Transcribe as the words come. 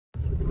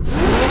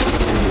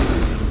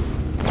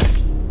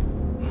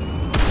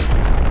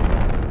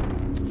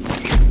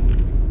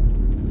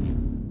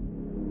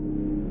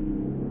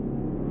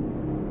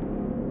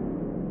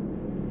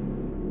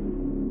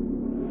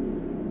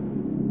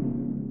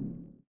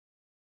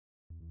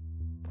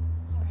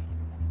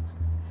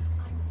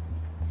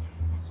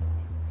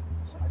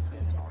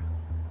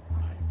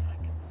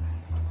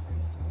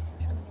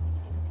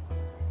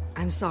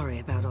I'm sorry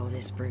about all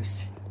this,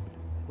 Bruce.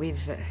 We've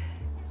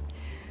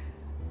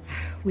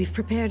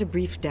prepared a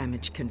brief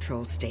damage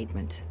control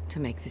statement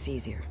to make this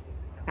easier.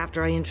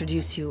 After I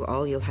introduce you,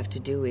 all you'll have to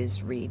do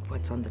is read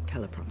what's on the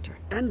teleprompter.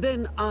 And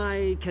then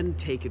I can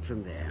take it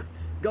from there.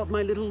 Got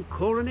my little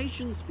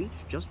coronation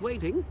speech just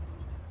waiting.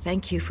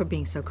 Thank you for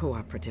being so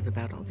cooperative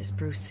about all this,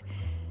 Bruce.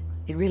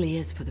 It really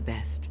is for the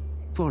best.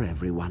 For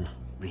everyone,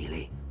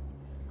 really.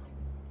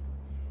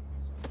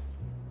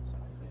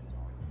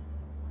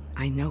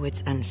 I know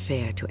it's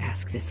unfair to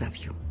ask this of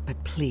you,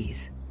 but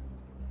please.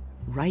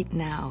 Right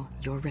now,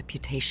 your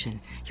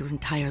reputation, your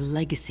entire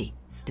legacy,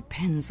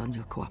 depends on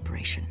your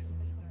cooperation.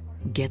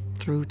 Get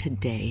through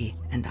today,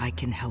 and I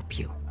can help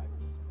you.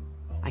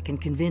 I can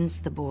convince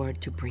the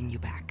board to bring you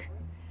back.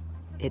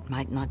 It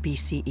might not be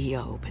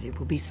CEO, but it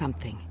will be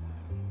something.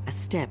 A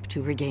step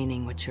to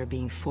regaining what you're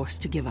being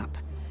forced to give up.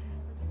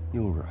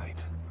 You're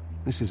right.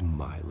 This is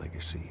my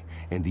legacy,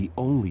 and the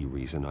only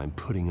reason I'm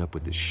putting up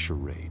with this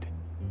charade.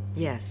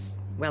 Yes.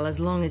 Well,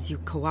 as long as you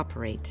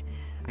cooperate,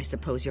 I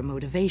suppose your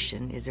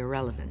motivation is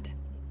irrelevant.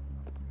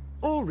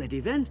 Already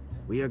then,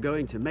 we are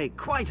going to make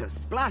quite a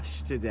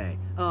splash today,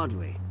 aren't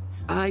we?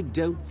 I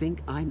don't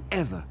think I'm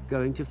ever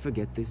going to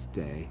forget this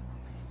day.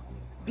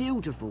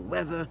 Beautiful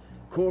weather,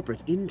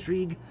 corporate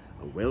intrigue,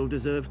 a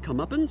well-deserved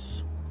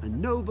comeuppance, a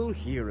noble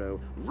hero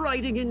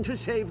riding in to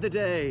save the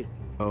day.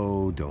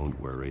 Oh, don't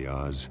worry,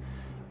 Oz.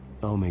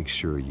 I'll make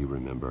sure you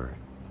remember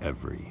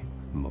every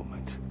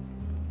moment.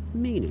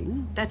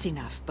 Meaning? That's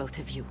enough, both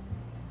of you.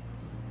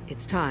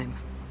 It's time.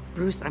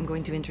 Bruce, I'm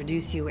going to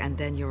introduce you, and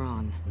then you're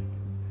on.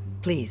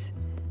 Please,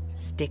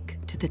 stick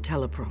to the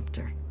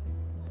teleprompter.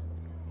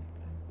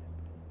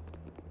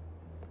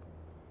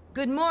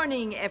 Good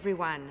morning,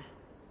 everyone,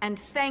 and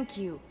thank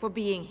you for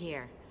being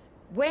here.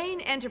 Wayne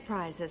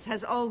Enterprises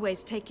has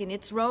always taken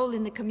its role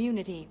in the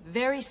community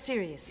very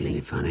seriously. Isn't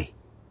it funny?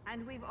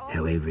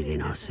 How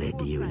everything I said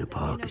to you in the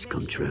park has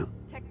come true.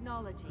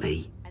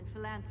 Me,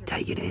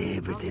 taking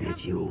everything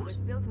that's yours.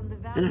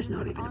 And that's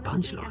not even a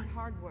punchline.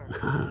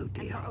 No,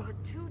 dear.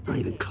 Not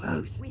even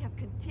close.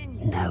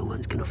 No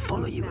one's gonna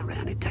follow you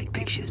around and take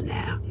pictures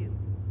now.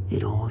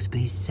 It'd almost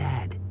be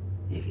sad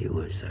if you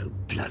were so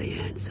bloody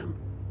handsome.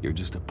 You're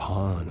just a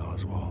pawn,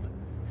 Oswald.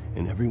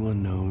 And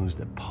everyone knows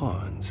that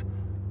pawns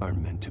are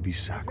meant to be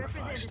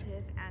sacrificed.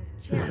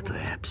 Yeah,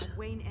 perhaps.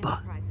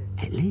 But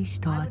at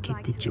least I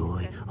get the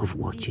joy of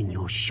watching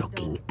your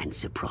shocking and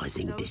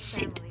surprising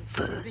descent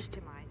first.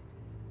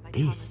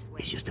 This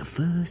is just a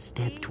first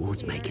step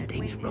towards making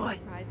things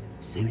right.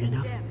 Soon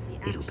enough,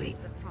 it'll be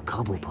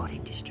Cobblepot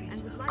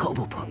Industries,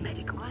 Cobblepot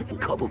Medical, and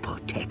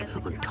Cobblepot Tech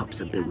on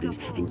tops of buildings,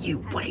 and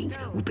you, Waynes,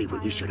 will be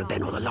what you should have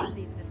been all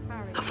along.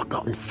 A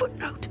forgotten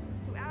footnote.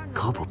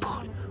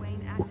 Cobblepot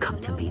will come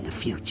to mean the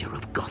future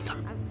of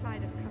Gotham.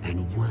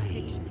 And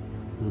Wayne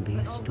will be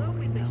a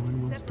story no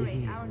one wants to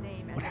hear.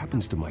 What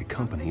happens to my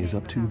company is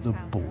up to the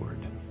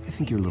board. I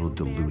think you're a little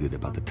deluded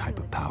about the type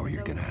of power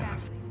you're gonna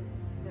have.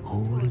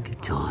 All in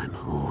good time,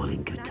 all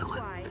in good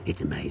time.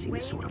 It's amazing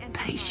the sort of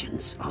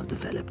patience I've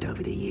developed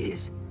over the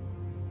years.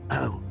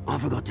 Oh, I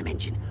forgot to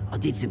mention, I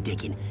did some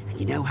digging, and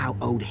you know how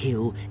old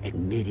Hill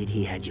admitted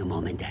he had your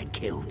mom and dad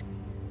killed?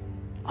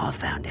 I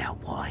found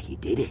out why he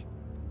did it.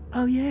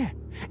 Oh yeah,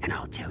 and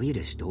I'll tell you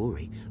the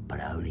story, but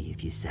only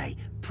if you say,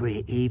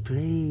 "Pretty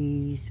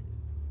please."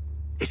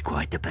 It's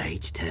quite the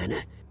page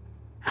turner.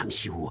 I'm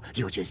sure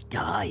you're just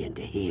dying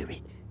to hear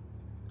it.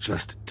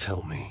 Just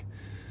tell me.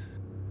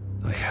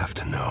 I have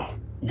to know.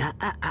 Nah,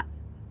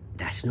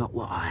 that's not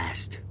what I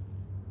asked.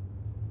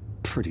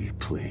 Pretty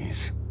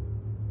please.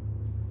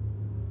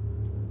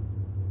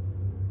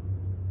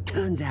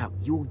 Turns out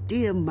your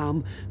dear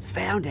mum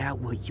found out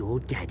what your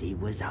daddy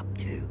was up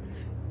to.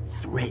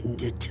 Threatened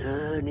to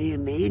turn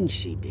him in,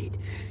 she did.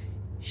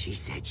 She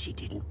said she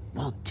didn't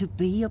want to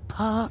be a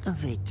part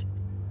of it.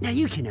 Now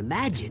you can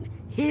imagine,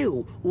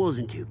 Hill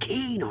wasn't too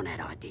keen on that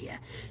idea.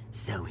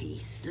 So he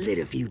slid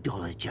a few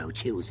dollars Joe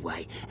Chill's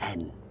way,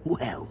 and,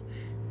 well,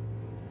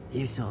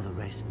 you saw the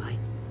rest, mate.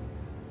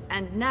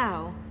 And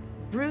now,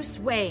 Bruce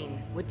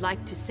Wayne would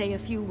like to say a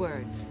few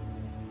words.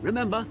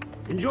 Remember,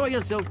 enjoy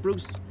yourself,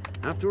 Bruce.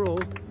 After all,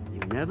 you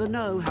never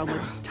know how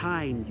much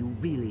time you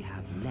really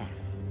have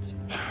left.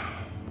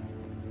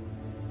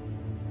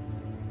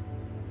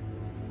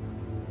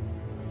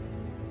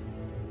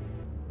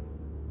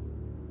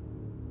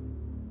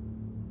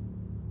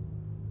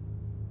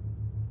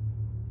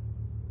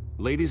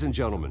 Ladies and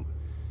gentlemen,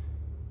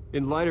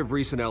 in light of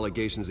recent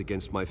allegations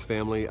against my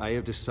family, I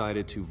have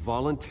decided to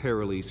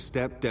voluntarily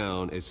step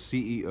down as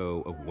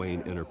CEO of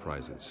Wayne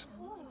Enterprises.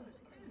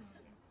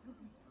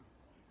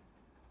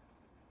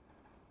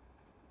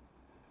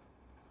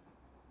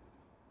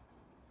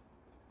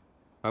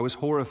 I was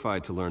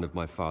horrified to learn of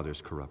my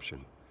father's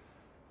corruption.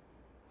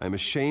 I'm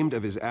ashamed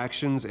of his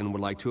actions and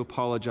would like to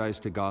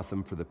apologize to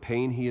Gotham for the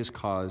pain he has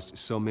caused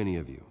so many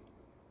of you.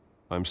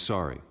 I'm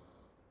sorry.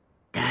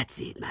 That's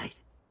it, mate.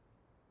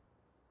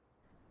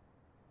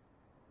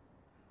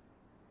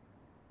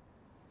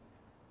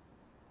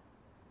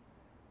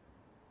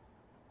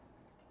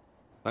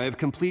 I have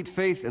complete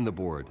faith in the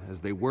board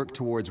as they work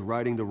towards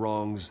righting the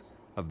wrongs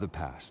of the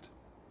past.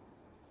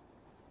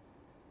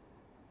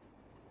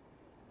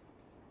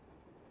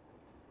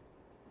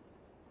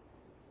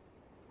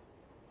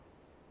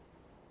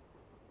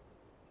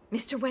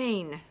 Mr.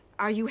 Wayne,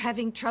 are you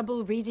having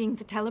trouble reading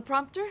the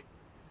teleprompter?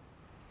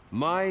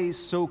 My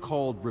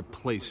so-called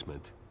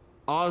replacement,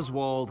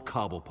 Oswald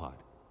Cobblepot,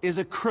 is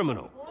a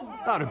criminal,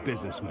 not a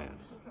businessman.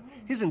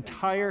 His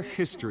entire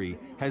history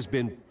has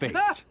been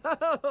faked.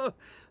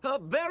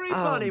 Very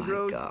funny,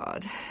 Bruce. Oh my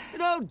God.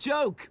 No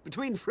joke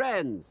between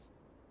friends.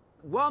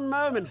 One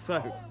moment,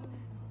 folks.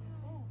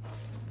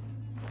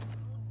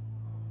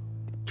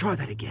 Try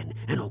that again,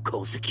 and I'll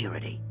call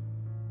security.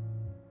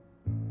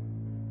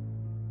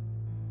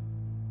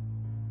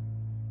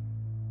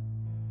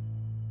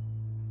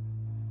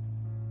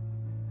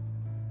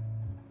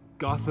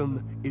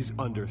 Gotham is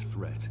under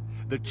threat.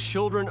 The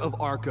children of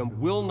Arkham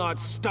will not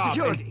stop.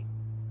 Security!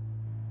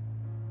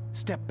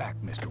 Step back,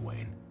 Mr.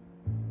 Wayne.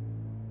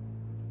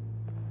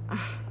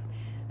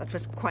 That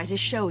was quite a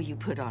show you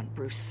put on,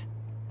 Bruce.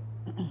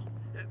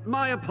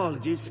 My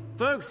apologies,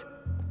 folks.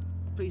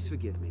 Please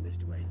forgive me,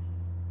 Mr. Wayne.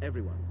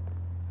 Everyone.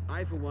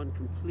 I, for one,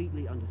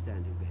 completely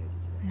understand his behavior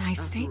today. Nice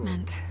After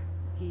statement. all,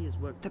 he has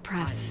worked The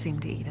press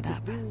seemed to eat it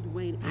up.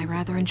 I rather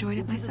rather enjoyed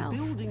it myself.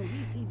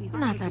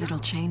 Not that it'll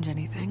change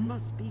anything.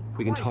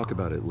 We can talk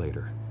about it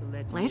later.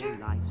 Later?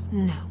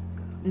 No.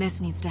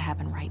 This needs to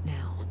happen right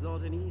now. It's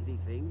not an easy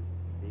thing,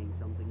 seeing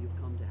something you've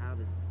come to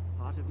have as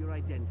part of your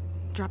identity.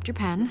 Dropped your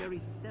pen. Very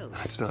self.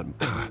 That's not...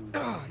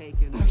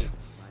 Taken over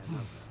by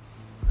another.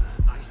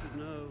 I should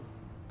know.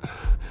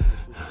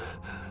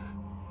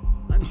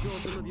 I'm sure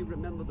some of you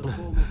remember the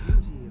form of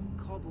beauty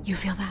of cobble. You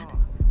feel that?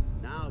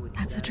 Now it's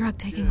That's the there, drug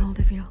taking dirt hold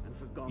of you. and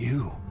forgotten.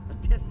 You.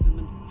 A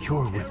testament to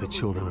You're the with the terrible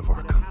children of things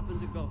that Arkham. have happened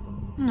to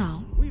Gotham.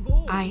 No. We've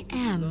all I recently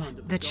am learned of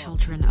the dark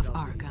children of dusty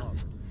Arkham.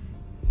 past.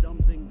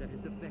 Something that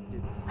has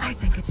affected I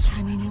think it's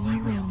time you knew my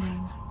real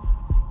name.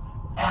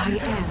 I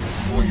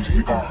am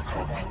Lady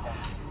Arkham.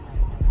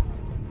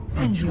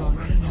 And you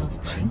already know the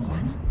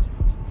Penguin.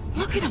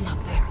 Look at him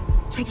up there,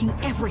 taking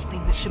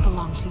everything that should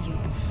belong to you.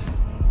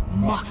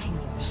 Mocking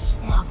you,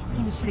 smug,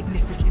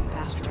 insignificant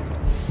bastard.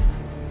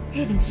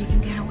 He thinks he can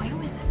get away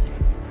with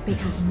it.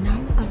 Because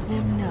none of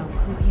them know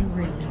who he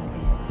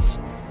really is.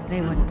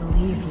 They wouldn't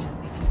believe you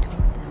if you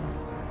told them.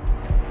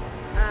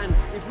 And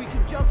if we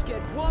could just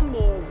get one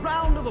more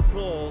round of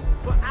applause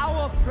for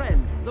our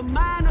friend, the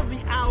man of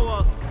the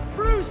hour,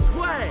 Bruce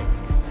Wayne.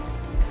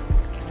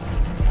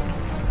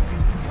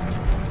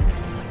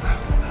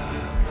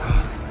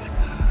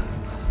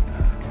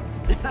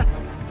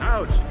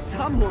 Ouch,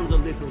 someone's a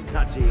little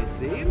touchy, it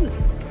seems.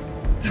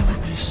 It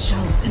would be so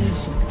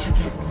easy to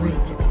get rid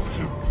of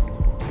him.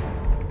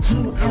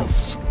 Who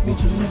else will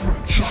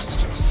deliver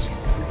justice?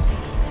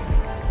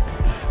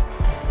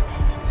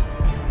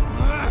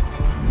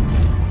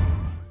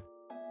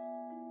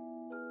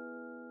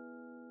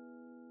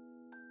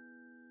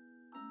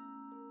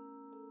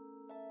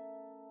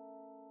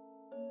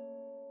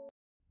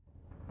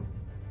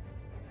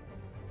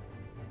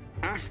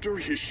 After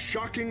his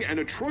shocking and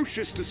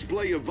atrocious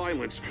display of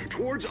violence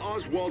towards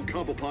Oswald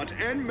Cobblepot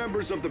and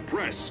members of the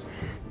press,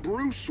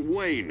 Bruce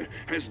Wayne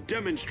has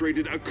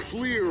demonstrated a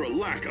clear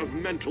lack of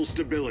mental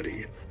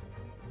stability.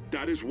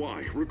 That is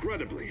why,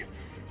 regrettably,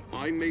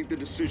 I made the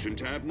decision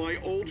to have my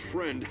old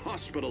friend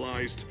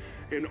hospitalized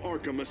in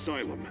Arkham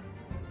Asylum.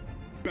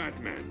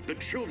 Batman, the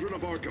Children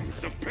of Arkham,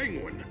 the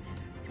Penguin.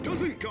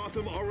 Doesn't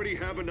Gotham already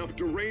have enough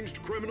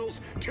deranged criminals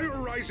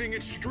terrorizing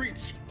its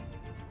streets?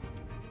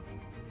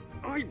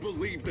 I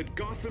believe that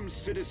Gotham's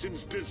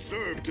citizens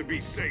deserve to be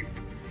safe,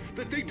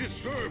 that they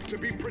deserve to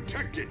be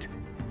protected.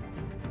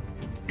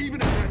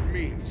 Even if that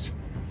means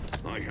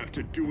I have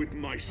to do it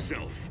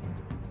myself.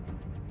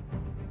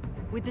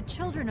 With the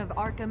Children of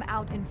Arkham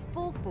out in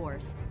full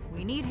force,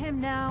 we need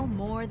him now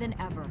more than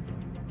ever.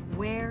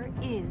 Where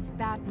is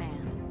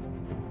Batman?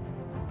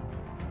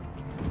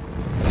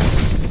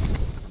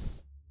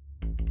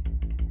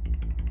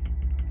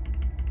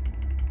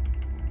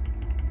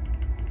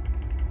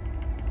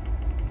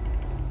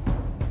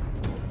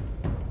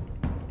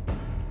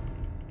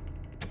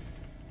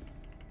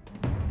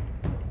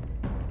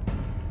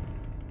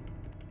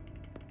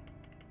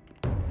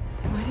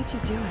 Why did you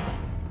do it?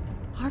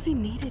 Harvey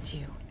needed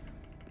you.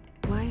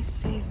 Why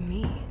save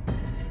me?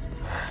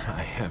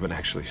 I haven't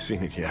actually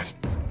seen it yet.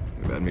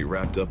 You've had me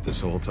wrapped up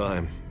this whole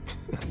time.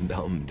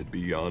 Numbed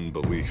beyond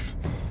belief.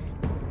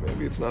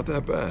 Maybe it's not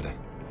that bad.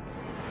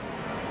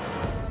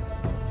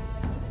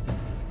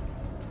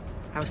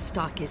 Our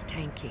stock is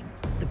tanking.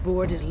 The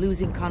board is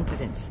losing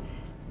confidence.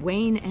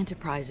 Wayne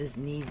Enterprises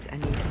needs a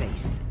new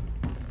face.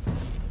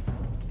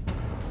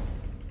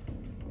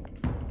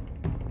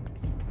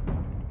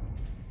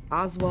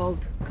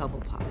 Oswald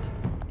Cobblepot.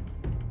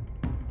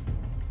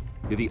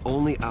 You're the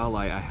only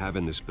ally I have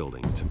in this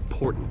building. It's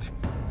important.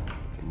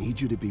 I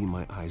need you to be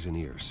my eyes and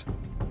ears.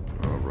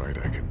 All right,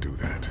 I can do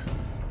that.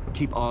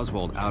 Keep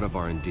Oswald out of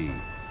R&D.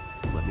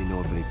 Let me know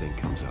if anything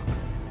comes up.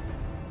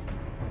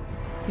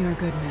 You're a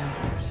good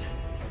man, Bruce.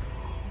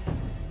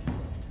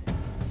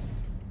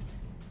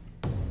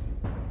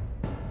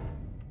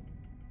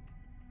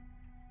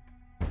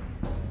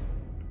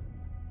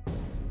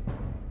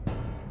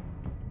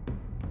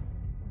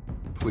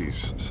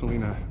 Please,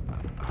 Selina,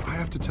 I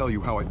have to tell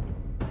you how I...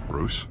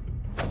 Bruce?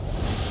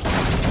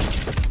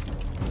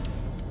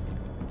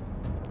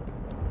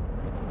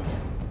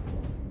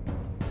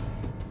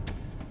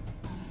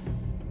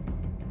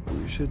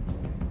 You should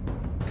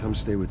come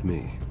stay with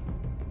me.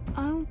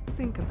 I'll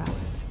think about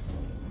it.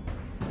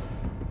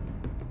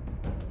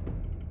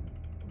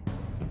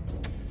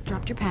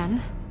 Dropped your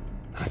pen.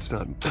 That's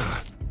not...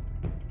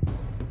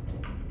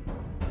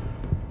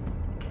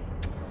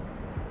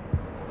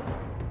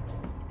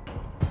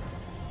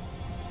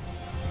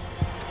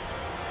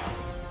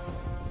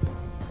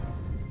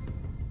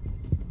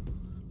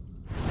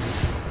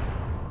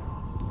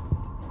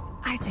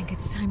 I think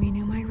it's time you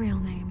knew my real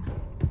name.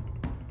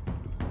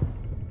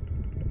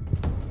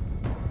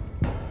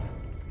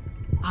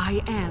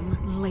 I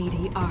am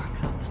Lady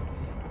Arkham.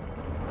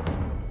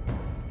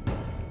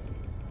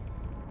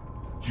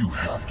 You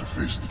have to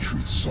face the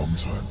truth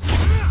sometime.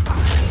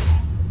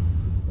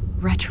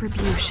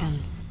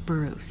 Retribution,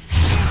 Bruce.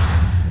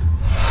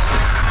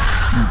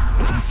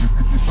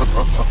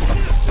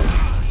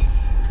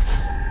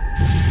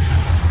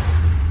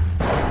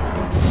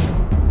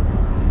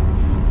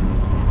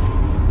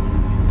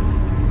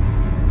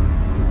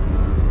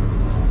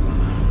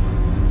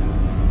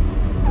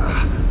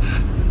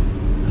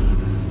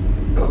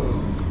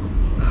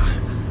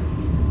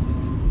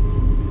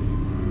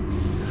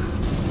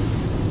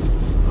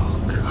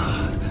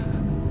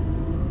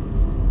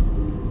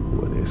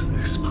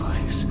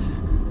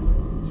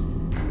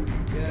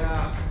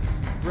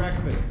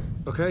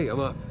 Okay, I'm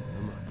up.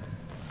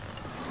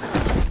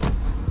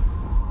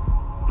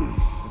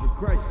 For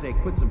Christ's sake,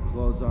 put some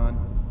clothes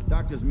on.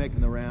 Doctor's making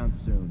the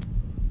rounds soon.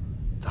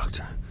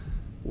 Doctor?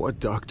 What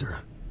doctor?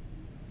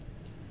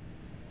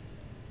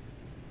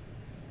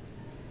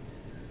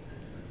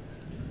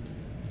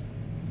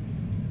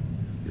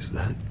 Is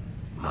that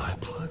my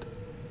blood?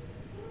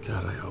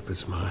 God, I hope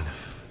it's mine.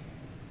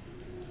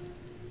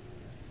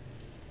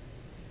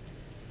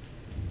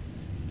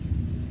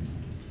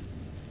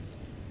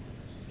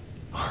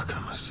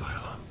 Arkham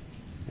Asylum.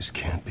 This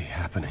can't be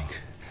happening.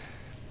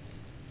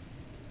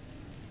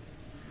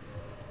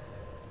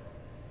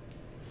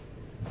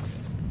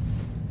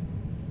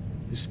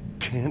 This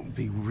can't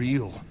be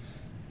real.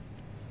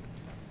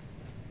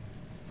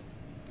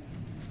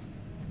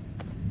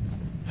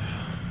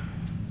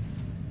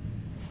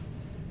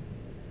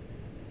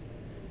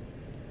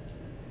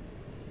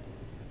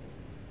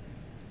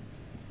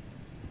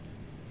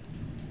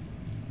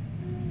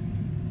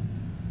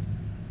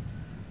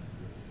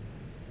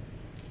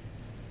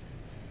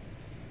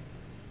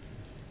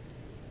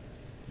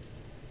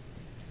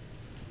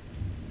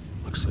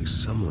 Looks like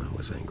someone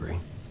was angry.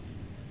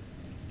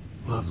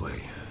 Lovely.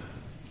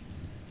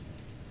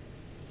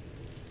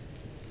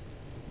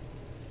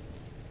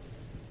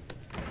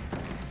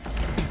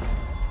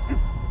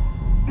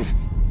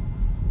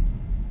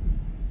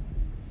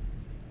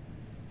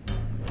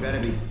 Better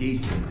be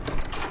decent.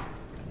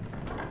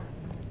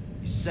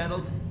 You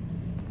settled?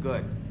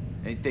 Good.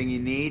 Anything you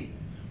need?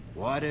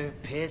 Water,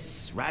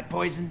 piss, rat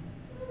poison?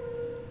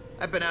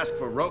 I've been asked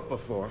for rope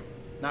before.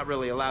 Not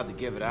really allowed to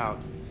give it out.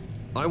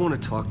 I want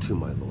to talk to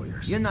my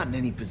lawyers. You're not in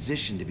any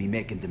position to be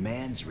making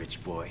demands,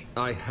 rich boy.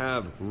 I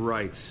have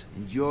rights.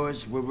 And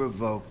yours were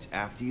revoked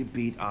after you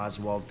beat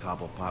Oswald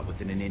Cobblepot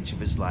within an inch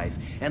of his life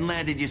and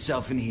landed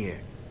yourself in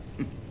here.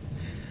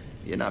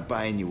 You're not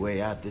buying your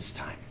way out this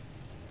time.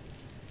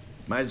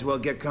 Might as well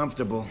get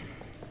comfortable.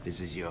 This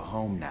is your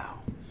home now.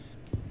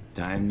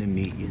 Time to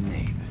meet your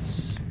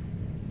neighbors.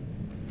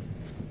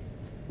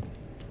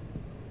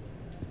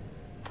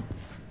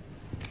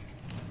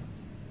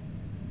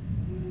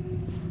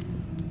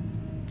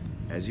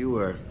 As you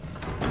were.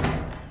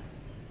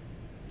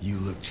 You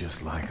look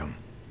just like him.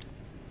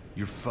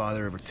 Your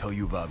father ever tell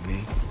you about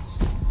me?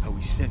 How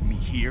he sent me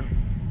here?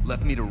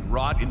 Left me to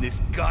rot in this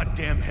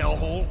goddamn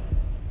hellhole?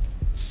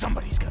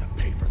 Somebody's gotta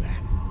pay for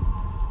that.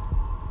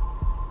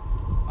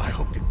 I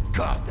hope to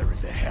God there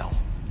is a hell.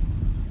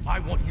 I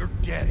want your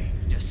daddy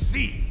to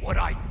see what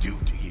I do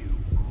to you.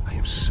 I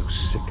am so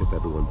sick of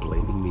everyone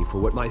blaming me for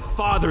what my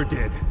father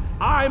did.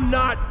 I'm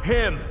not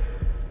him.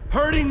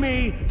 Hurting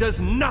me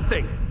does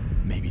nothing.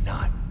 Maybe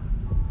not,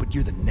 but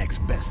you're the next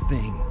best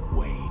thing,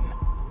 Wayne.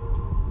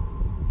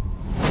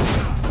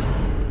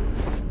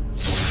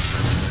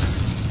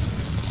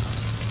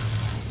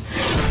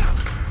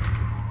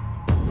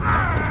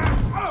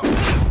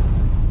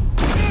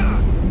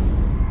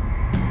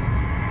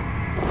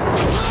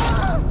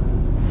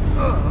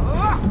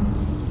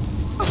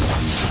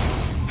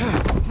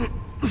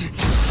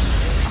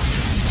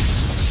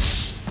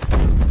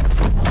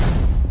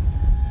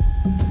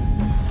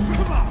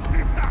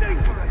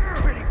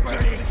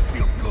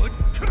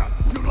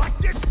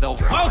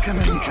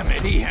 Welcoming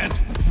committee has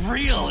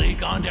really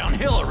gone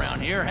downhill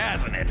around here,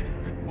 hasn't it?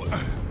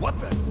 What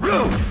the?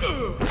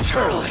 Rude!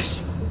 Churlish!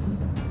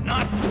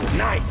 Not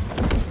nice!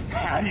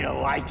 How do you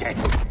like it?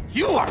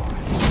 You are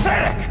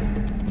pathetic!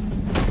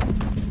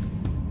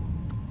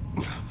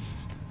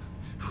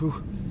 Who?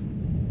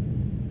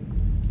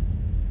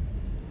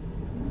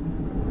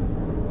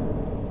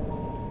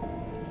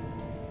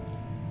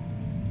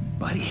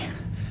 buddy.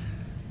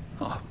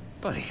 Oh,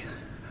 buddy.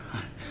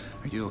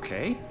 Are you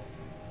okay?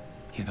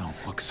 You don't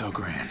look so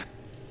grand.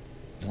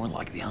 More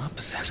like the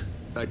opposite.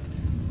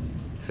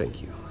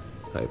 Thank you.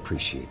 I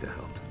appreciate the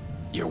help.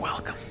 You're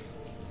welcome.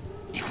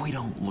 If we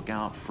don't look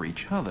out for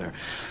each other,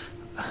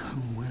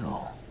 who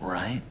will,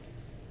 right?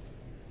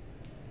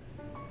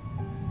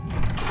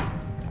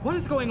 What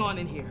is going on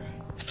in here?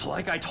 It's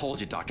like I told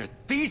you, Doctor.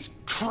 These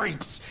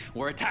creeps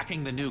were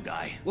attacking the new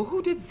guy. Well,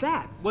 who did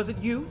that? Was it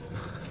you?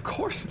 Of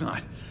course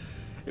not.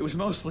 It was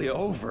mostly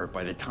over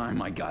by the time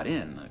I got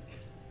in.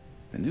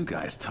 The new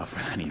guy's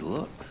tougher than he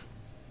looked.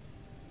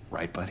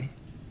 Right, buddy?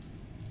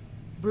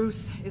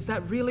 Bruce, is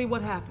that really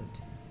what happened?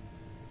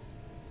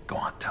 Go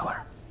on, tell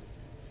her.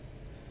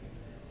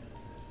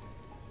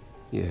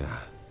 Yeah,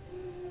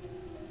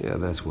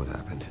 that's what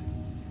happened.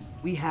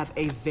 We have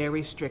a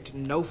very strict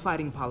no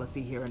fighting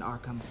policy here in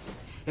Arkham.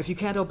 If you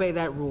can't obey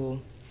that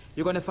rule,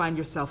 you're going to find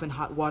yourself in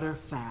hot water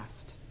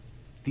fast.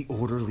 The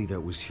orderly that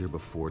was here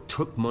before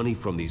took money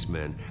from these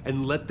men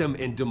and let them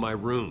into my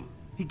room.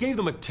 He gave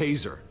them a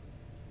taser.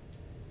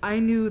 I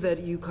knew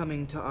that you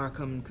coming to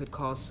Arkham could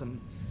cause some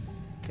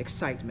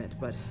excitement,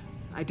 but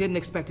I didn't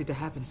expect it to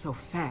happen so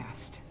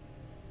fast.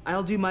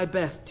 I'll do my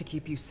best to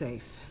keep you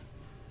safe,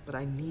 but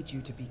I need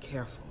you to be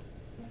careful.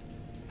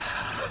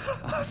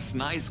 Us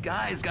nice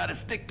guys gotta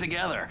stick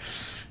together.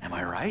 Am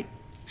I right?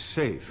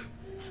 Safe.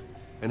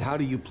 And how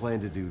do you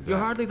plan to do that? You're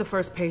hardly the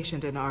first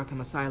patient in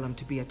Arkham Asylum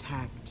to be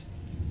attacked.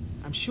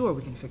 I'm sure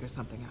we can figure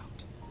something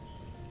out.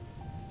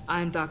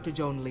 I'm Dr.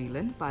 Joan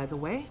Leland, by the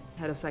way,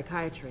 head of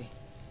psychiatry.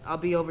 I'll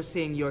be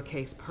overseeing your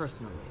case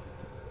personally.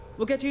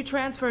 We'll get you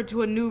transferred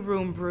to a new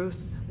room,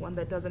 Bruce. One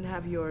that doesn't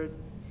have your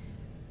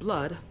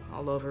blood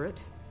all over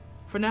it.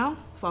 For now,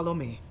 follow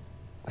me.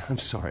 I'm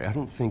sorry, I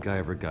don't think I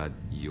ever got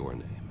your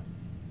name.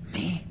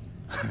 Me?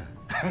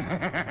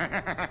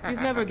 He's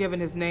never given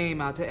his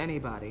name out to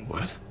anybody.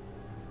 What?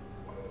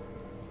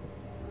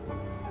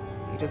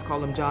 You just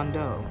call him John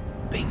Doe.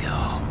 Bingo.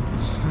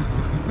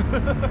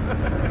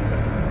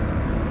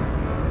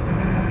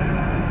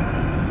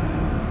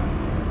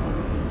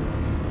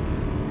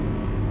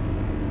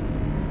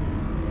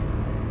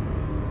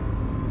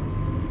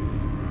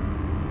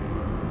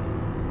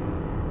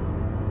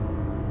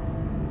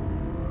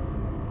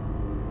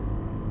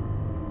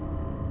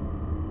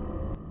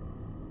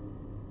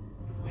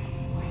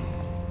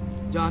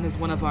 John is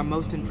one of our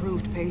most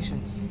improved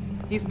patients.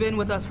 He's been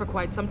with us for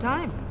quite some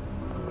time.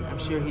 I'm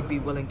sure he'd be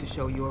willing to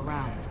show you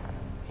around.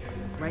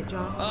 Right,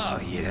 John? Oh,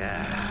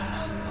 yeah.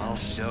 I'll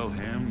show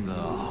him the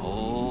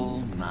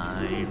whole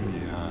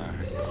 9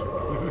 yards.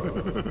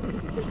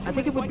 I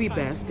think it would be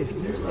best if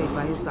you stayed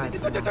by his side.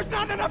 There's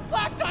not enough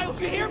black tiles,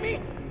 you hear me?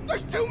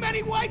 There's too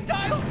many white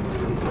tiles!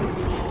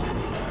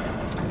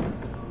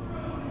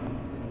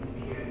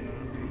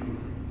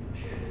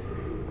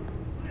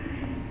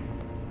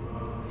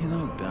 You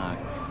know, Doc,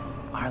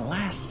 our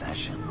last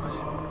session was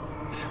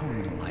so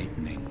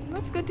enlightening.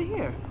 That's good to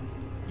hear.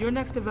 Your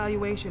next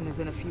evaluation is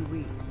in a few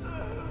weeks.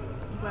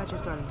 I'm glad you're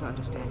starting to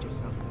understand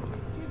yourself better.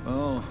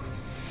 Oh,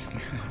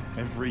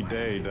 every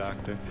day,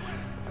 Doctor.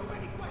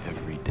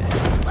 Every day.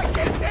 I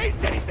can't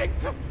taste anything!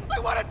 I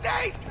want to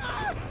taste!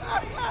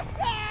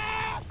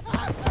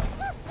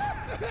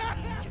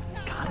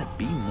 You gotta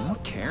be more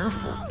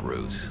careful,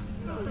 Bruce.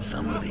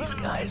 Some of these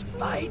guys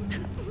bite.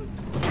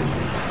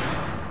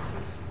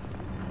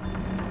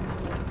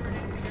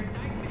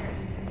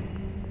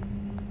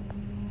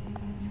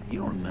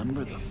 You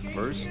remember the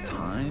first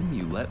time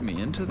you let me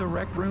into the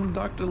rec room,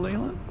 Dr.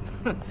 Leland?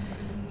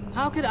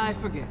 How could I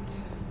forget?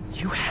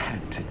 You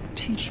had to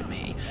teach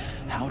me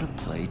how to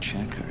play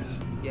checkers.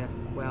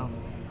 Yes, well,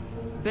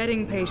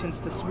 betting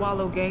patients to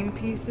swallow game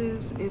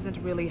pieces isn't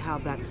really how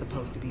that's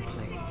supposed to be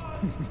played.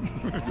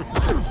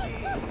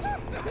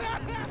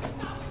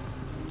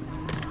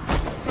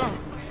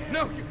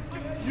 No,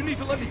 you need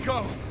to let me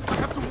go. I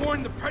have to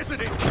warn the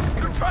president.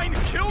 They're trying to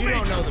kill me. You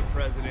don't know the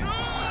president.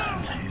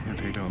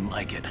 They don't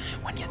like it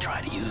when you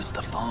try to use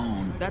the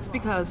phone. That's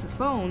because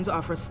phones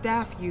are for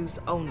staff use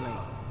only.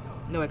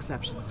 No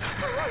exceptions.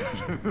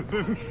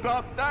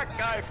 Stop that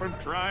guy from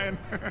trying.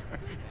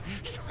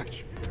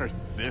 Such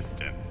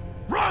persistence.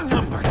 Wrong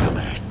number,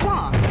 dumbass!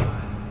 John!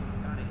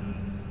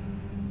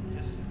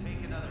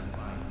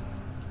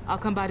 I'll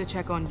come by to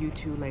check on you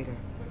two later.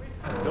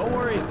 Don't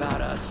worry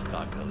about us,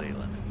 Dr.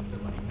 Leland.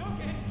 I'm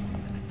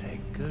gonna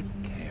take good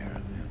care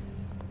of him.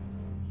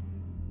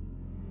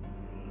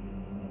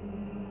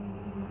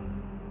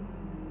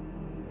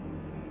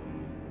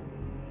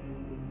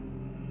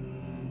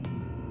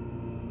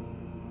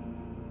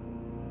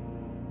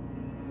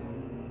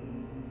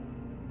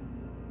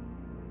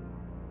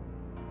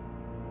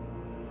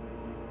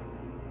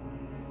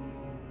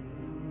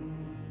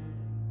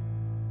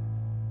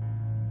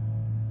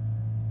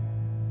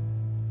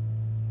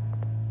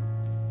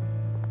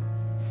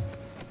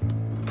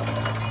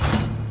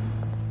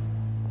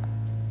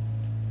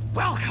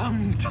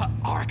 Welcome to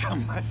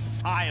Arkham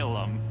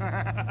Asylum.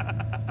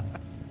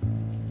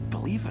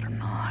 Believe it or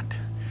not,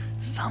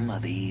 some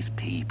of these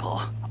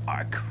people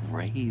are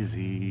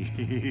crazy.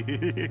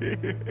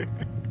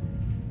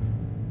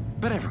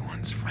 But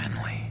everyone's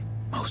friendly,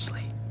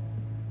 mostly.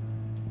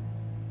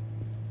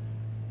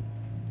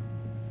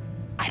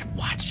 I'd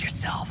watch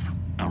yourself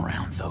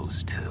around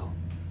those two.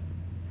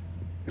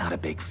 Not a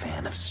big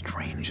fan of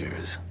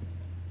strangers.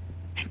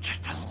 And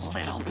just a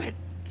little bit,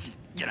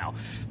 you know,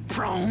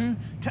 prone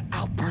to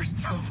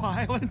outbursts of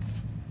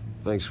violence.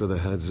 Thanks for the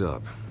heads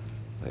up.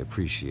 I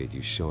appreciate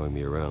you showing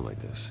me around like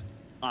this.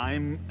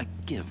 I'm a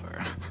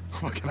giver.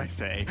 What can I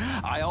say?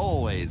 I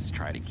always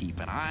try to keep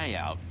an eye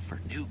out for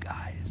new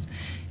guys.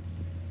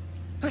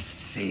 Let's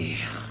see.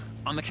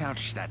 On the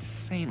couch, that's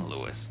St.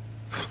 Louis.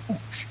 Ooh,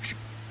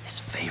 his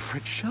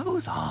favorite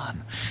show's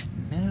on.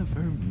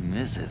 Never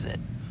misses it.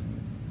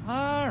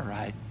 All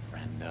right,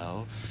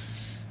 friendo.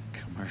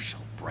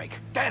 Commercial break.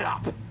 Get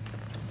up!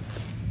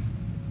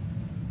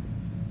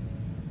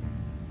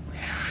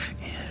 Where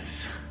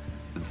is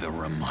the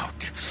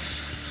remote?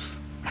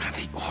 One of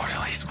the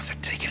orderlies must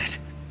have taken it.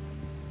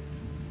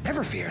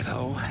 Never fear,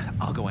 though.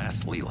 I'll go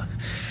ask Leland.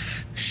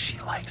 She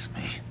likes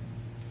me.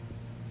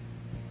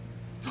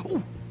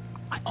 Ooh,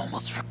 I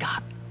almost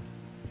forgot.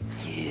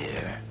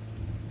 Here.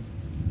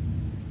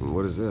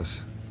 What is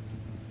this?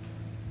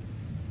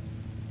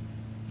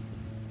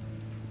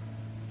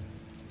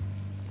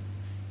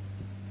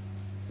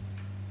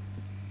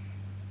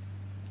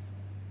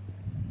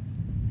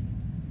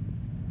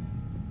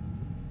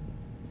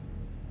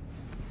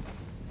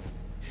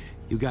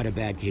 You got a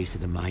bad case of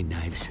the mind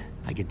knives.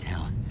 I can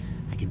tell.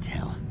 I can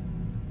tell.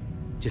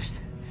 Just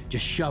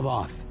shove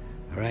off,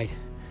 all right?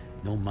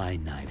 No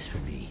mind knives for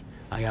me.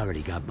 I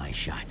already got my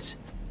shots.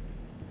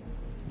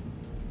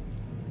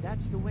 If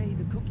that's the way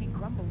the cookie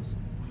crumbles.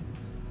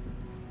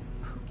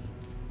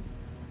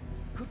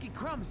 Cookie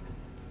crumbs.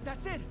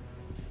 That's it.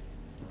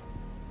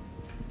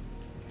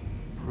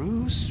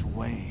 Bruce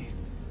Wayne.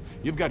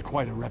 You've got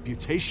quite a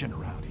reputation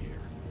around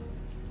here.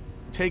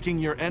 Taking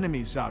your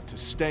enemies out to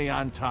stay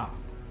on top.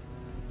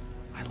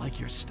 I like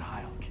your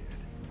style, kid.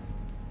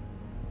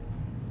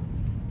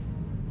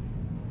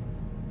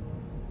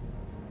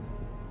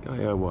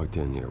 Guy I walked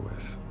in here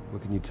with.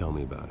 What can you tell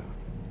me about him?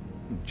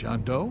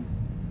 John Doe?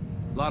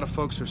 A lot of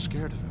folks are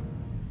scared of him.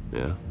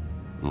 Yeah?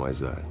 And why's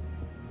that?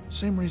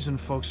 Same reason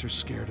folks are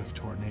scared of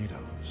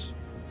tornadoes.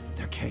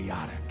 They're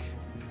chaotic,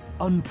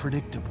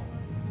 unpredictable.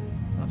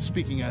 Not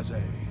speaking as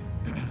a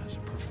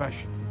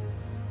professional,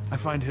 I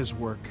find his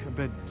work a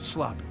bit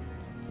sloppy.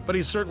 But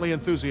he's certainly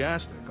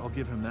enthusiastic, I'll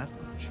give him that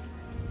much.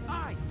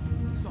 I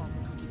saw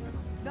the cookie river,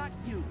 not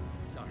you.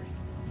 Sorry.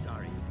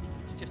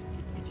 It's just...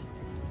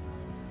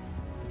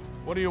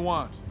 What do you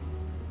want?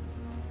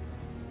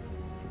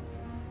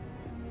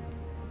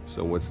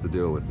 So what's the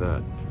deal with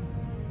that?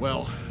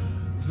 Well,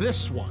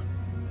 this one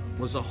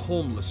was a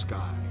homeless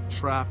guy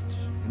trapped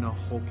in a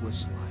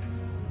hopeless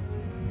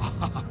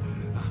life.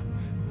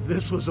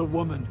 This was a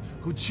woman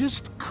who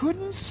just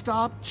couldn't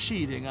stop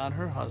cheating on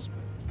her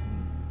husband.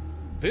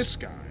 This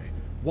guy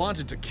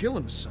wanted to kill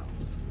himself,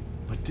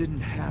 but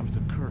didn't have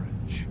the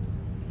courage.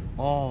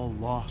 All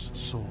lost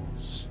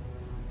souls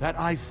that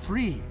I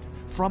freed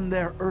from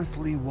their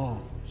earthly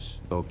woes.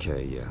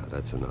 Okay, yeah,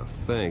 that's enough.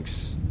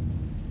 Thanks.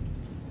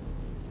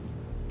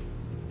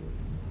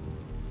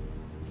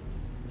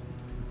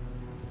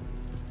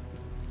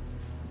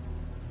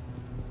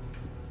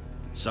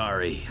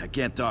 Sorry, I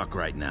can't talk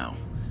right now.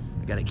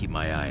 I gotta keep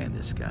my eye on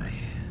this guy.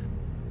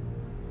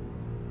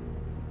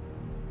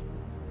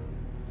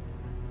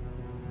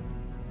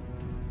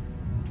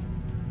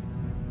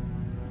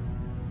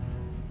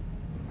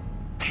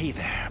 Hey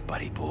there,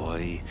 buddy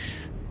boy.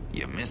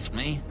 You missed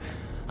me?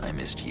 I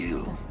missed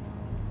you.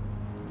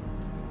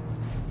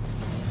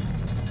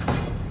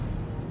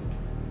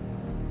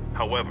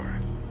 However,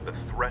 the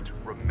threat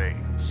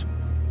remains.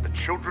 The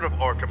children of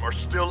Arkham are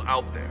still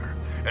out there,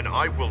 and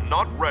I will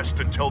not rest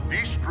until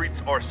these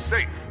streets are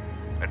safe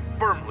and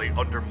firmly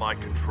under my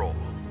control.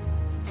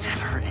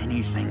 Never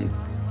anything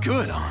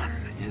good on,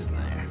 is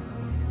there?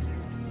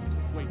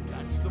 Wait,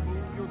 that's the move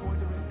you're going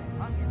to make?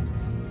 Huh?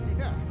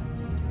 Yeah.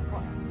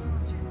 Why?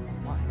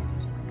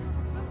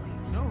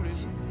 No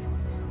reason.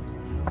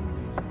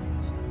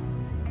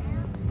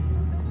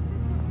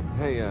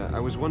 Hey, I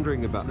was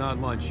wondering about... It's not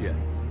lunch yet.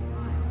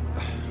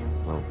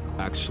 Well,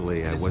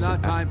 actually, I It's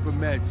wasn't... not time for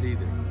meds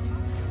either.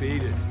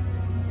 Beat it.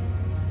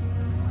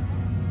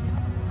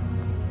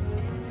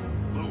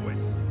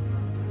 Lewis.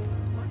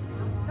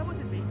 That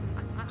wasn't me.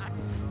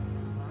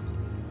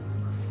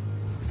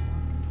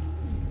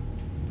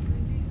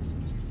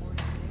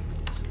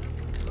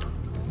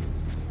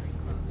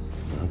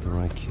 Not the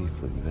right key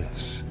for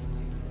this.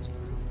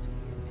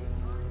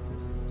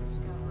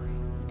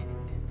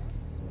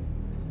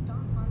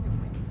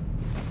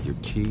 Your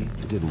key,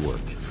 it didn't work.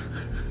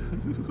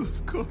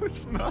 Of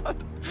course not.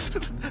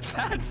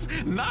 That's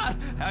not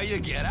how you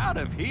get out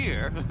of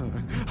here.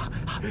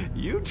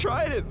 You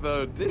tried it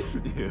though,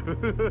 didn't you?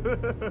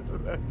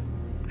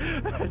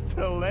 That's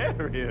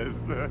hilarious.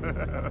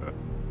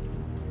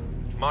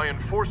 My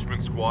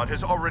enforcement squad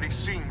has already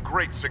seen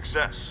great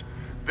success.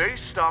 They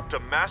stopped a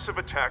massive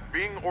attack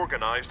being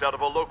organized out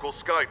of a local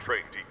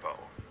SkyTrain depot.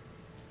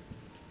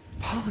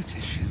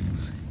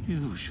 Politicians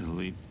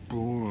usually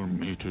bore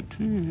me to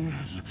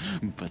tears,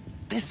 but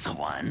this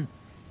one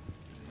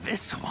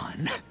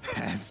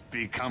has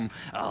become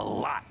a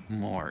lot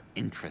more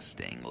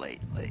interesting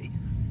lately.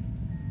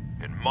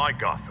 In my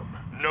Gotham,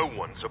 no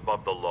one's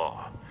above the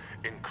law,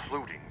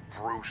 including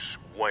Bruce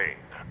Wayne.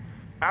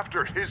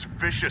 After his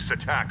vicious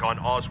attack on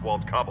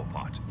Oswald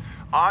Cobblepot,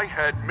 I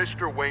had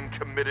Mr. Wayne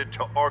committed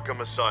to Arkham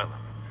Asylum,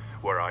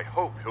 where I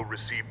hope he'll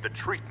receive the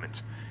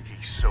treatment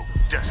he so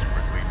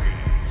desperately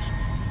needs.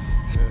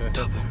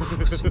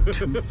 Double-crossing,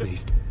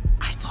 two-faced.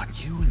 I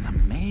thought you and the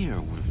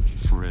mayor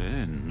were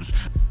friends.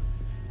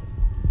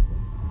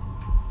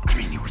 I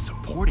mean, you were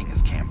supporting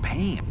his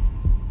campaign.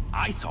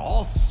 I saw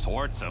all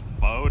sorts of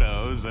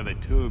photos of the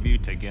two of you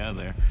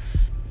together.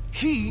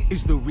 He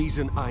is the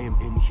reason I am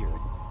in here.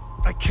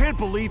 I can't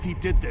believe he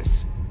did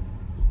this.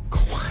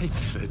 Quite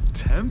the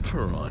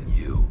temper on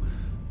you.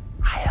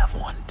 I have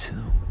one too.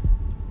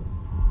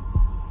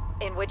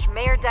 In which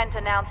Mayor Dent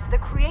announced the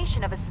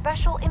creation of a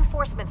special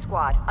enforcement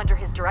squad under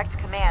his direct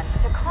command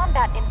to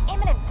combat an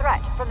imminent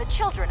threat from the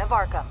children of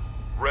Arkham.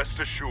 Rest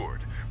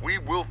assured, we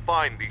will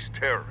find these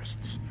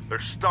terrorists, their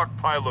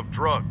stockpile of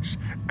drugs,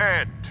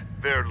 and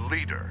their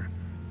leader,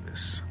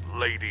 this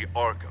Lady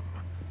Arkham,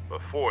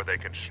 before they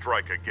can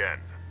strike again.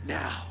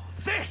 Now,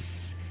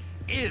 this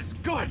is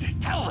good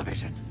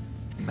television.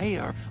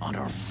 Mayor on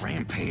a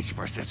rampage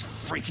versus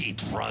freaky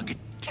drug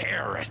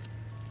terrorist.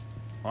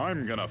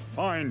 I'm gonna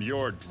find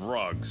your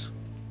drugs.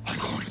 I'm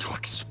going to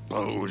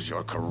expose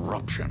your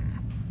corruption.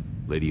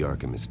 Lady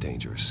Arkham is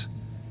dangerous.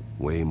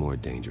 Way more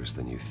dangerous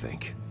than you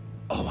think.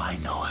 Oh, I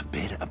know a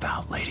bit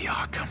about Lady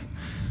Arkham.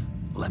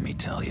 Let me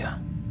tell you.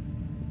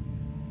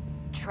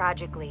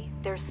 Tragically,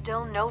 there's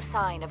still no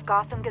sign of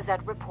Gotham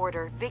Gazette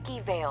reporter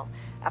Vicky Vale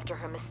after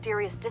her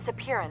mysterious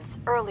disappearance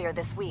earlier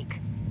this week.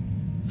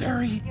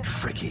 Very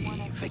tricky,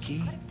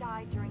 Vicky.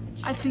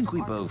 I think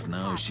we both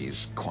know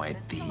she's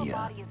quite the,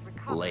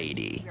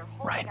 lady.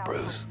 Right,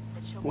 Bruce?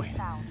 Wait,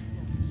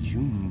 you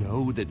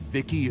know that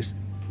Vicky is...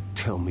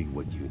 Tell me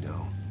what you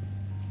know.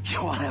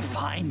 You want to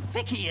find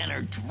Vicky and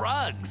her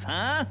drugs,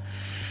 huh?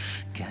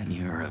 Get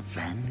your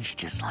revenge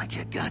just like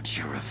you got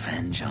your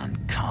revenge on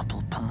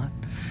Cobblepot?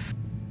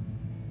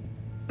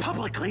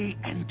 Publicly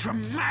and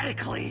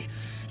dramatically!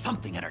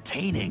 Something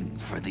entertaining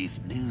for these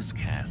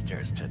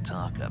newscasters to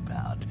talk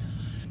about.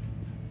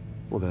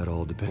 Well, that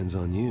all depends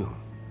on you.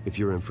 If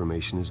your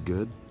information is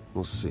good,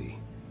 we'll see.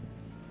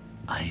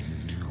 I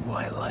knew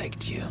I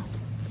liked you.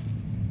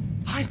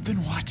 I've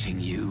been watching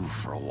you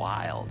for a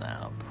while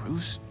now,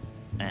 Bruce,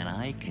 and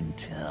I can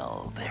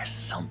tell there's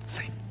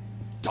something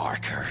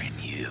darker in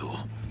you.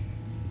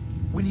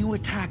 When you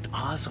attacked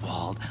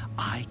Oswald,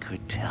 I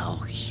could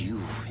tell you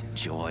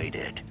enjoyed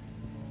it.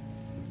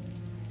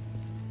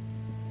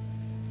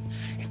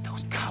 If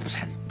those cops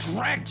hadn't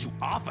dragged you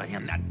off of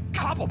him, that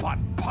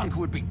Cobblepot punk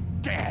would be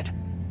dead.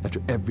 After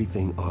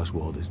everything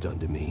Oswald has done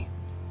to me,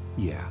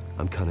 yeah,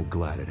 I'm kind of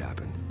glad it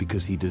happened,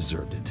 because he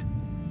deserved it.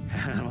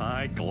 Am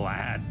I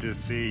glad to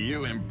see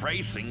you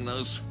embracing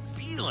those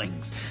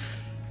feelings?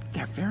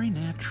 They're very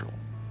natural.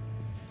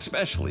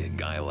 Especially a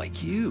guy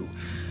like you,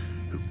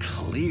 who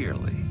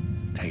clearly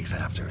takes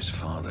after his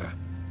father.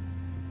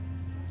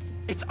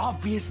 It's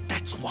obvious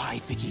that's why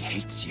Vicky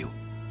hates you.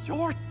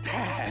 Your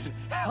dad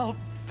helped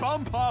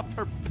bump off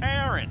her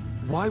parents.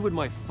 Why would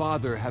my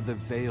father have the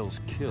Vales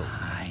killed?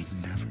 I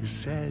never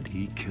said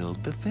he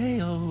killed the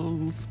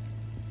Vales.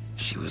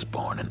 She was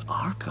born in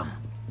Arkham.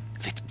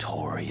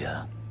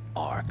 Victoria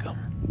Arkham.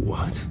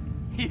 What?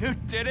 You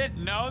didn't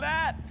know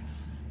that?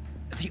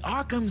 The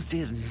Arkhams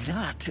did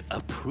not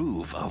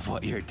approve of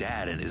what your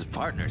dad and his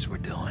partners were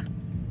doing.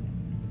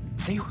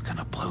 They were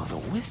gonna blow the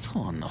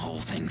whistle on the whole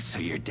thing, so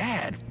your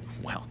dad,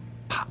 well,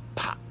 pop.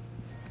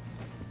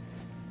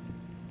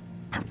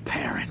 Her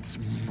parents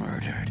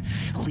murdered,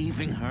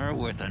 leaving her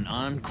with an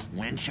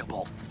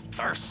unquenchable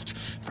thirst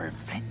for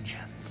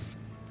vengeance.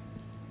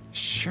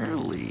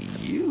 Surely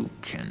you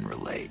can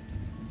relate.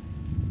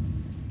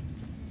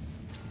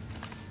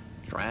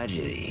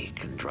 Tragedy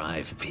can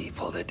drive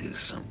people to do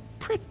some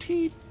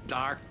pretty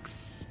dark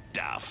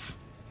stuff.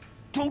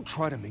 Don't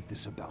try to make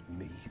this about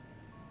me.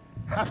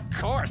 Of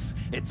course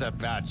it's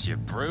about you,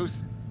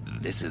 Bruce.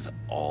 This is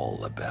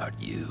all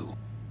about you.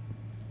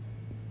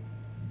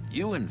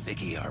 You and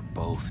Vicky are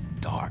both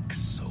dark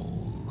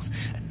souls,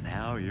 and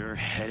now you're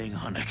heading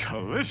on a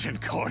collision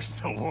course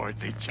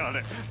towards each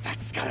other.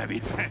 That's gonna be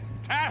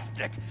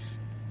fantastic!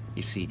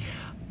 You see,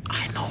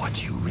 I know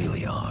what you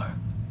really are.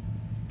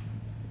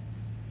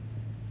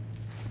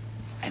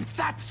 And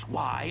that's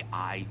why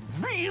I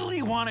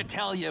really want to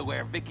tell you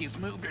where Vicky's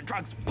moved her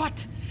drugs,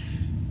 but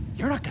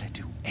you're not gonna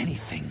do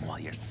anything while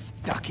you're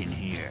stuck in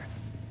here.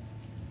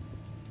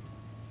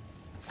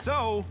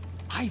 So,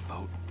 I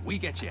vote we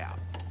get you out.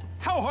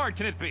 How hard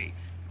can it be?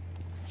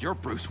 You're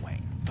Bruce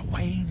Wayne. The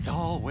Waynes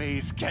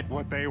always get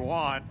what they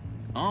want.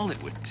 All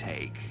it would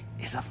take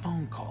is a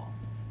phone call.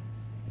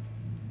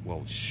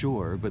 Well,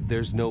 sure, but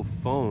there's no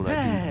phone. I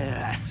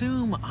can...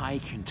 Assume I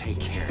can take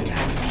care of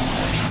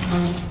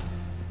that.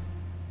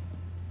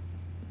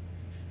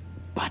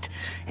 But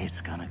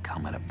it's gonna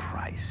come at a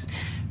price.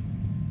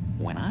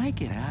 When I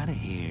get out of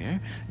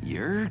here,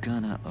 you're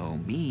gonna owe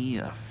me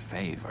a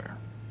favor,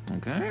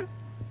 okay?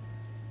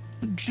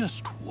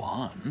 Just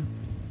one.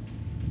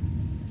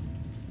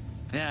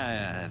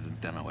 Yeah, I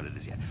don't know what it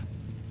is yet.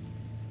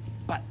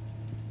 But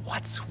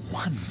what's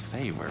one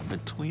favor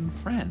between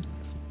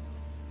friends?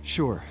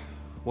 Sure.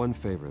 One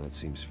favor, that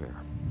seems fair.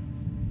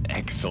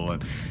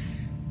 Excellent.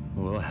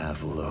 We'll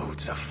have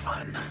loads of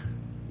fun.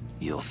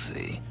 You'll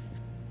see.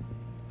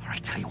 All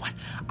right, tell you what,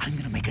 I'm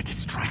gonna make a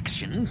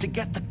distraction to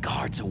get the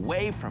guards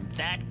away from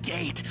that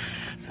gate.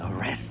 The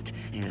rest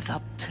is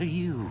up to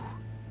you.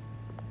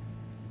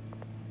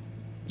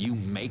 You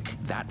make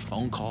that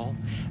phone call,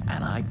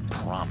 and I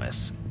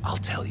promise I'll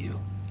tell you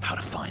how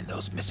to find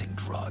those missing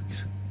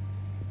drugs.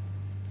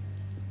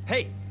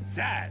 Hey,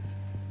 Zaz!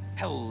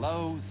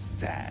 Hello,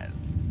 Zaz.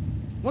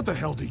 What the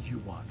hell do you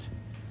want?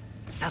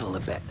 Settle a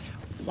bet.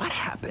 What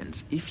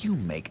happens if you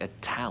make a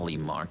tally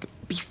mark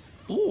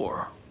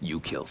before you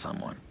kill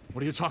someone?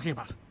 What are you talking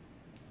about?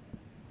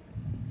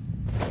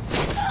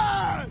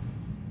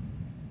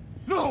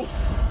 No!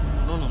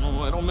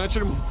 No, I don't match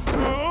anymore.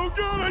 Oh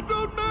god, I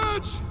don't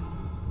match!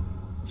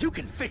 You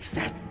can fix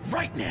that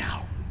right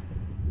now!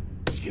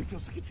 Skin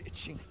feels like it's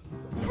itching.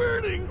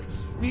 Burning!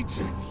 Need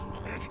to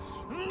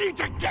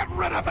get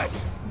rid of it!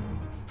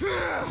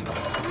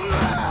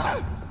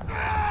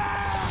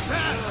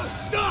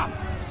 Stop!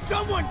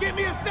 Someone get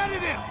me a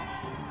sedative!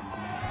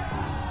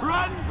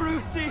 Run,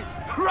 Brucey!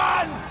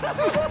 Run!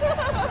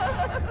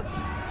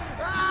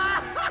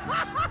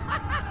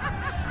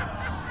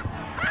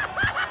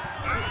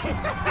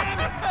 Damn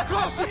it!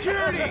 Call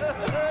security!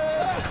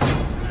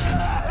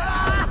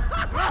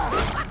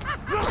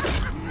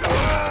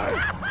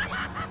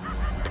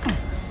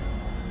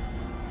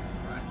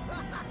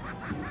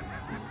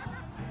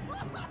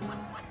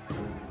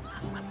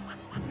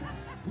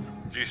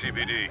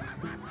 GCPD.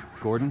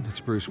 Gordon, it's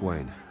Bruce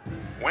Wayne.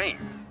 Wayne?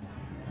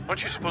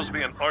 Aren't you supposed to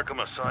be in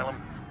Arkham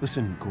Asylum?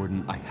 Listen,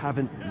 Gordon, I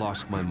haven't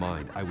lost my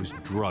mind. I was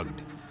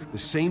drugged. The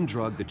same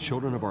drug the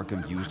children of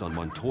Arkham used on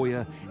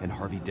Montoya and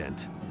Harvey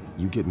Dent.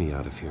 You get me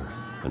out of here,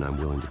 and I'm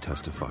willing to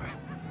testify.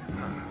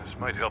 This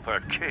might help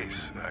our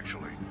case,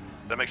 actually.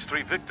 That makes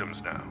 3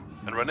 victims now,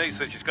 and Renee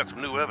says she's got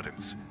some new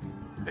evidence.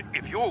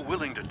 If you're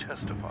willing to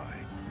testify,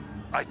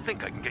 I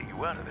think I can get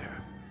you out of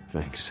there.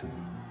 Thanks.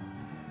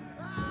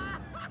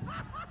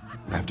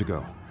 I have to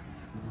go.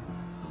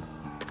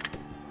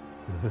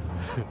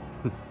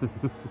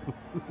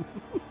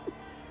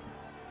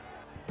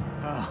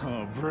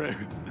 Oh,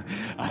 Bruce,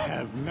 I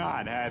have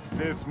not had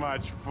this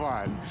much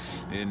fun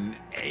in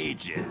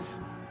ages.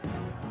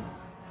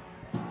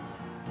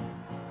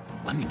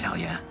 Let me tell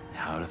you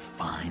how to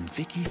find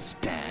Vicky's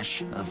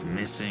stash of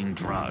missing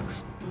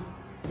drugs.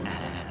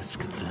 Ask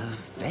the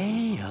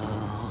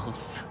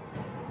Veils.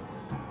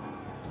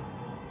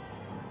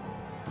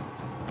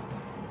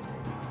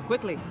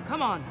 Quickly,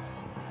 come on.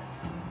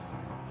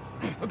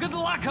 Good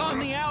luck on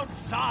the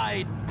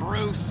outside,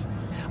 Bruce.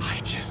 I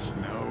just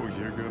know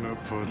you're gonna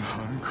put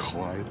on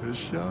quite a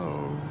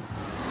show.